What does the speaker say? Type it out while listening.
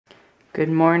Good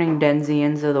morning,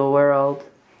 Denzians of the world.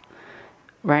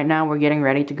 Right now we're getting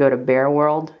ready to go to Bear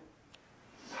World.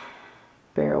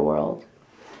 Bear World.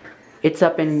 It's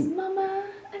up in... Mama,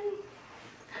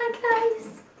 hi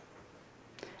guys.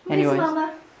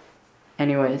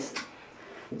 Anyways,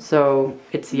 so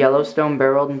it's Yellowstone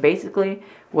Bear World, and basically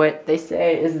what they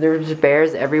say is there's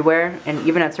bears everywhere, and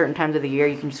even at certain times of the year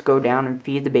you can just go down and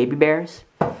feed the baby bears.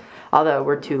 Although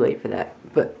we're too late for that,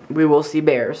 but we will see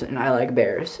bears, and I like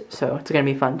bears, so it's gonna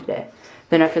be fun today.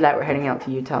 Then after that we're heading out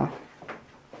to Utah.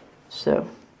 So,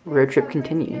 road trip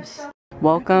continues.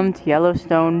 Welcome to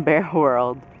Yellowstone Bear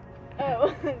World.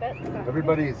 Oh, that's fine.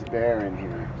 Everybody's bear in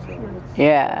here, so.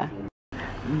 Yeah.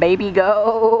 Baby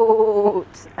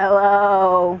goats!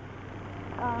 Hello!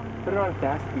 Put it on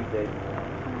fast speed, Dave.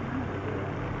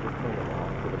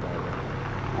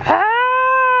 Ah!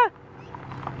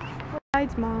 Hi,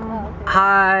 Mom.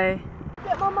 Hi.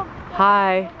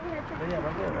 Hi.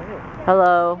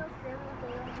 Hello.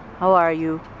 How are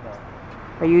you?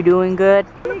 Are you doing good?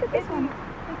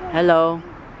 Hello.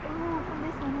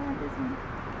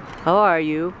 How are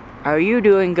you? Are you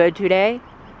doing good today?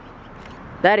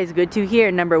 That is good to hear,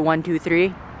 number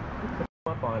 123.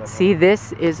 See,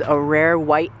 this is a rare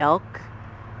white elk.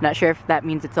 Not sure if that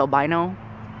means it's albino,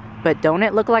 but don't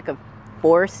it look like a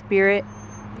forest spirit?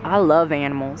 I love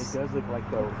animals. It does look like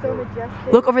though. So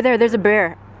majestic. Look over there, there's a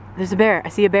bear. There's a bear. I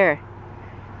see a bear.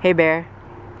 Hey, bear.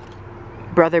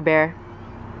 Brother bear.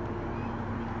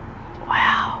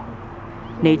 Wow.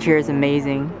 Nature is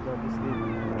amazing.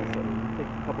 Take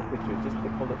a couple pictures, just to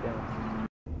hold it down.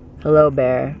 Hello,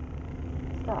 bear.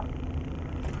 Stop.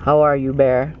 How are you,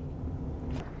 bear?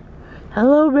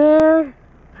 Hello, bear.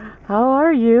 How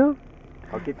are you?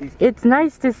 I'll get these. It's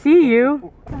nice to see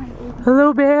you.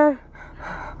 Hello, bear.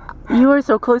 You are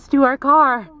so close to our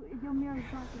car.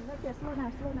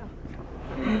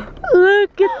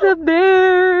 Look at the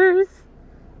bears.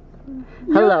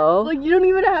 Hello. Like, you don't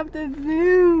even have to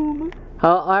zoom.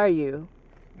 How are you?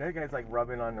 That guy's like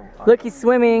rubbing on them. Look, he's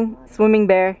swimming. Swimming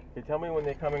bear. Okay, tell me when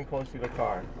they're coming close to the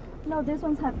car. No, this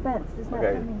one's have fence. This not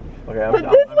Okay. coming. Okay,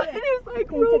 But this one is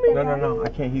like roaming. No, I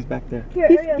can't. He's back there.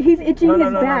 He's itching No, no,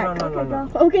 his no, back. no, no, no,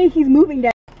 no. Okay, he's moving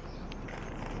down.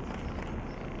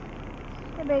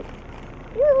 Hey, babe.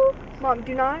 Yoo. Mom,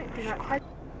 do not touch.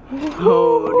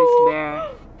 Oh, this bear.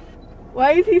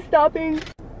 Why is he stopping?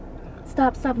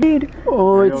 Stop, dude.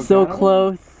 Oh, it's so got him?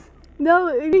 close. No.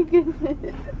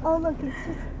 Oh, look, it's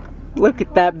just. Look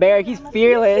at that bear. He's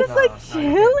fearless. Just like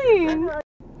chilling.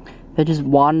 They're just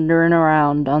wandering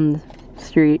around on the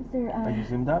street. Are you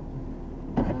zoomed up?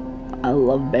 I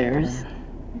love bears.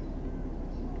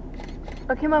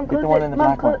 Okay, Mom, Get close the one it. in the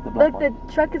Mom, black one, the black look,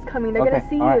 the truck is coming. They're Okay, gonna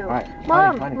see all right, you. all right.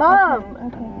 Mom, Honey, Mom.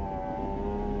 okay.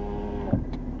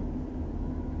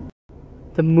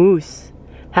 The moose.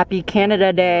 Happy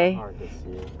Canada Day. Hard to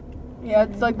see. Yeah,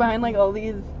 it's like behind like all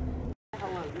these.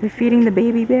 We're feeding the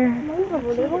baby bear.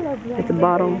 It's a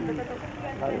bottle.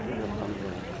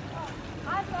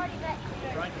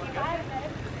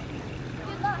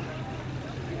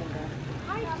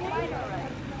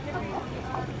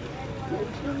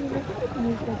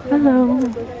 Hello.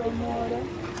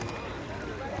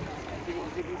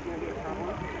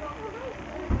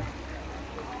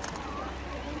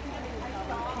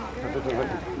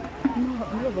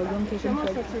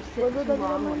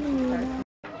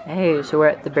 Hey, so we're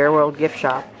at the Bear World gift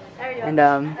shop, and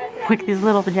look at these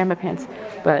little pajama pants,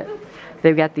 but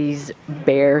they've got these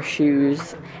bear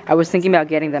shoes. I was thinking about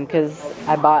getting them because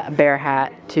I bought a bear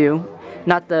hat too,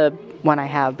 not the one I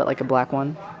have, but like a black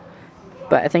one.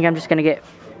 But I think I'm just gonna get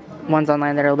ones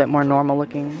online that are a little bit more normal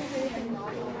looking.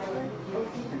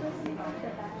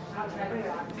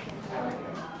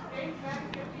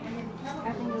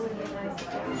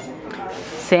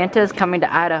 Santa's coming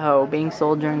to Idaho, being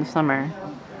sold during the summer.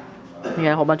 We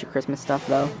got a whole bunch of Christmas stuff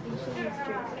though.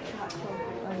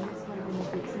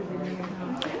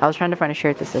 I was trying to find a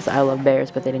shirt that says I love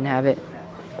bears, but they didn't have it.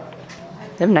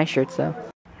 They have nice shirts though.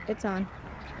 It's on.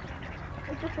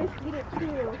 It's a fish eat it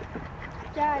too.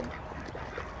 Dad.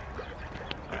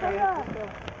 Hurry up.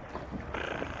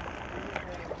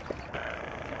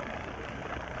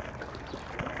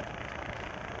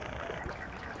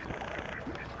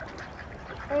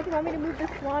 Oh, do you want me to move the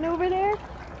swan over there?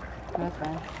 That's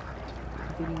fine.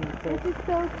 This is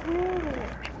so cute.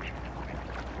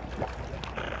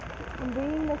 I'm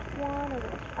bringing the swan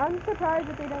over. I'm surprised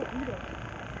that they don't eat it.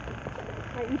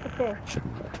 They eat the fish.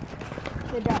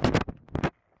 They don't.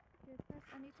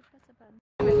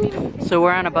 So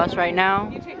we're on a bus right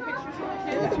now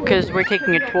because we're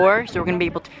taking a tour, so we're going to be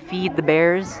able to feed the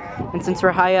bears. And since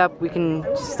we're high up, we can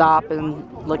stop and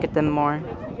look at them more.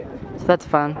 So that's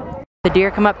fun. The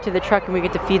deer come up to the truck and we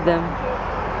get to feed them.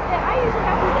 Yeah, I usually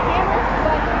have to use a hammer,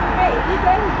 but hey, these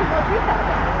guys can go treat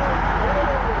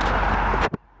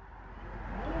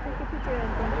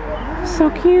that. So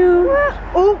cute.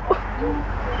 Oh!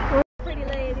 Pretty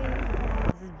lady.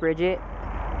 This is Bridget.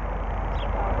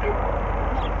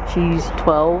 She's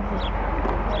 12.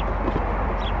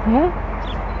 Yeah.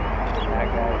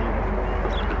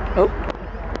 Oh.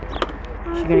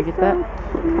 She gonna get that?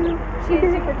 She's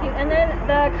super cute. And then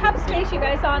the Cubs face you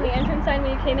guys saw on the entrance sign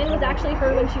when you came in was actually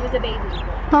her when she was a baby.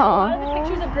 A lot of the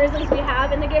pictures of grizzlies we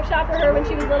have in the gift shop are her when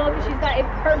she was little because she's got a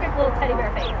perfect little teddy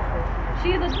bear face.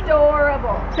 She is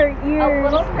adorable. Her ears. A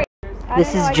little crazy.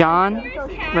 This is John.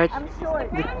 Right. I'm short.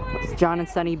 It's John and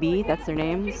Sunny B. That's their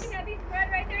names.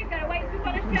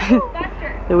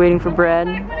 Buster. They're waiting for bread.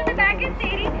 Black one in the back is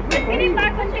Sadie. The skinny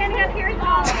black one standing up here is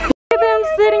Olive. Look at them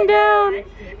sitting down.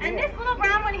 And this little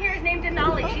brown one here is named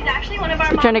Denali. She's actually one of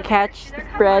our Trying to catch the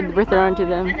bread we're throwing to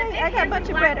them. I got a bunch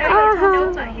of bread.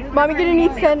 Mommy gonna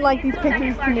need to send like these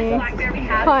pictures to me.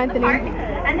 Hi, Anthony.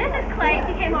 And this is Clay.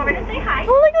 He came over to say hi.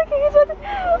 Oh, look, he's with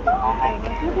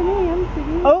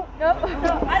Oh, no.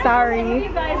 Sorry.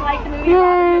 You guys like the movie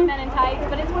Men in Tights,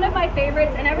 but it's one of my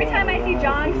favorites. And every time I see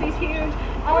John, because he's huge,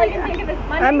 all I can think of is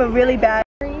Monday. I'm a really bad.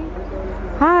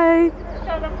 Hi.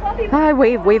 So the fluffy Hi.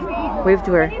 Wave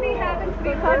to her. anything happens to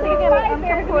be fuzzy,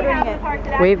 I'm quartering it.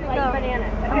 Wave.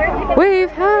 Bananas.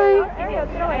 Wave. Hi.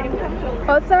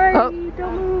 Oh, sorry. Oh.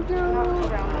 Don't move,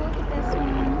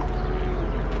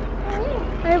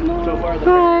 I have more. So far, the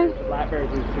Hi.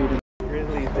 blackbirds are feeding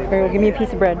grizzlies. They Here, give me a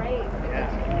piece of bread.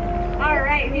 All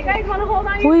right, if you guys want to hold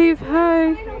on your Wave.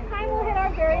 Hi. time, we'll hit our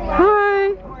very last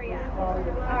Hi. for you.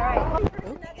 All right.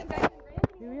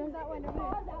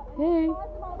 Hey.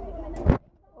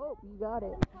 Oh, you got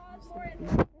it.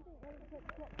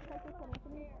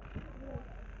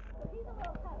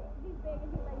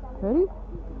 Ready?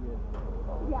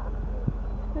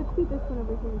 Let's keep this one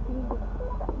over here.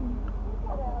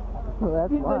 Well,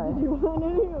 that's why. Did you want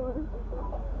any or?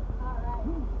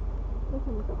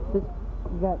 This,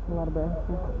 you got a lot of bread.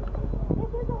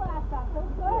 This is the last stop, so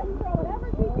go ahead and throw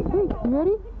whatever piece you Hey, guys you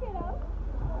ready? kiddo.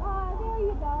 There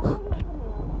you go.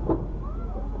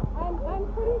 I'm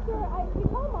pretty sure, you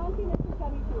told Monty this was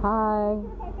going to be too. Hi.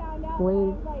 If I found out Wave. I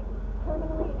was like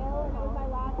terminally ill and it was my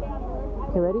last day on earth,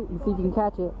 Okay, ready? Let's see if you can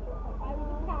catch it. I would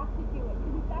just have to do it.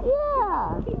 Because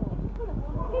Yeah.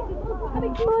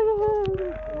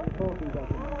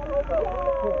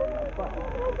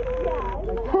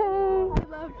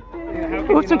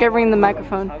 Hey. Looks like I ring the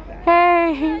microphone.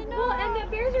 Hey. Well, and the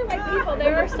bears are like people.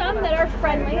 There are some that are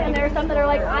friendly, and there are some that are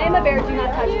like, I am a bear, do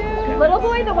not touch me. Little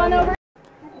boy, the one over.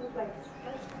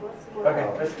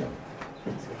 Okay, let's go.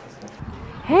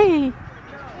 Hey.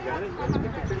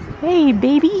 Hey,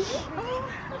 baby.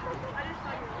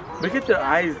 Look at the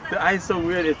eyes. The eyes so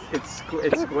weird. It's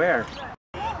square.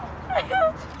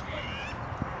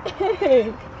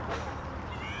 Hey.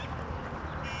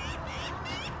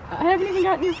 I haven't even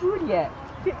gotten your food yet.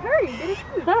 Hurry, get his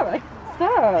food. Stop.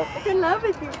 Stop. I'm in love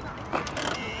with you.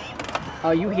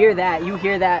 Oh, you hear that. You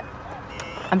hear that.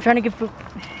 I'm trying to get food.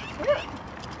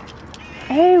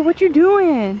 Hey, what you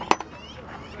doing?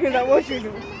 Is that what you're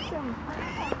doing?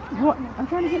 What? I'm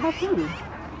trying to get my food.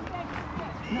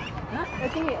 I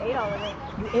think you ate all of it.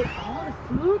 You ate all the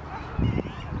food?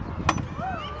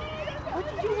 What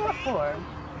did you want for?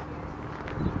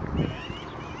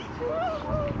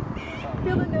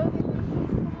 Feel the nose.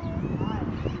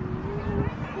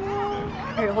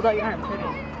 Here, hold out your arm.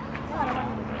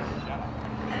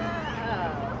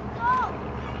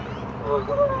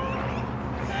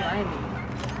 Slimy.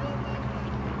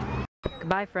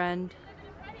 Goodbye, friend.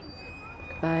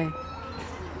 Goodbye.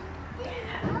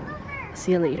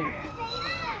 See you later.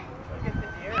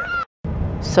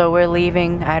 So we're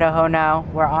leaving Idaho now.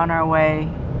 We're on our way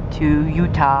to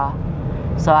Utah.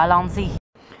 So allons-y.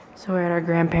 So we're at our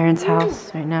grandparents'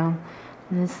 house right now.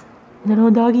 And this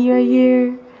little doggy right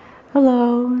here.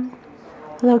 Hello.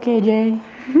 Hello, KJ.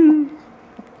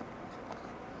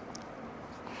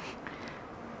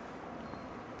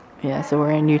 Yeah, so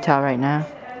we're in Utah right now.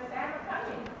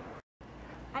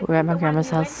 We're at my grandma's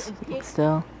house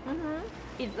still.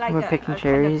 It's like We're picking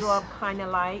cherries. Kind of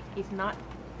like it's not.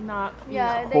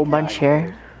 Yeah, Whole bunch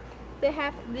here. They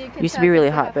have. Used to be really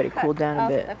hot, but it cooled down a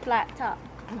bit. A flat top.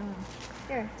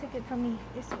 Here, take it from me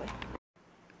this way.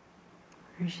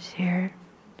 We're just here,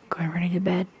 going ready to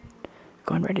bed.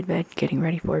 Going ready to bed, getting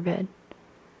ready for bed.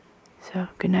 So,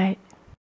 good night.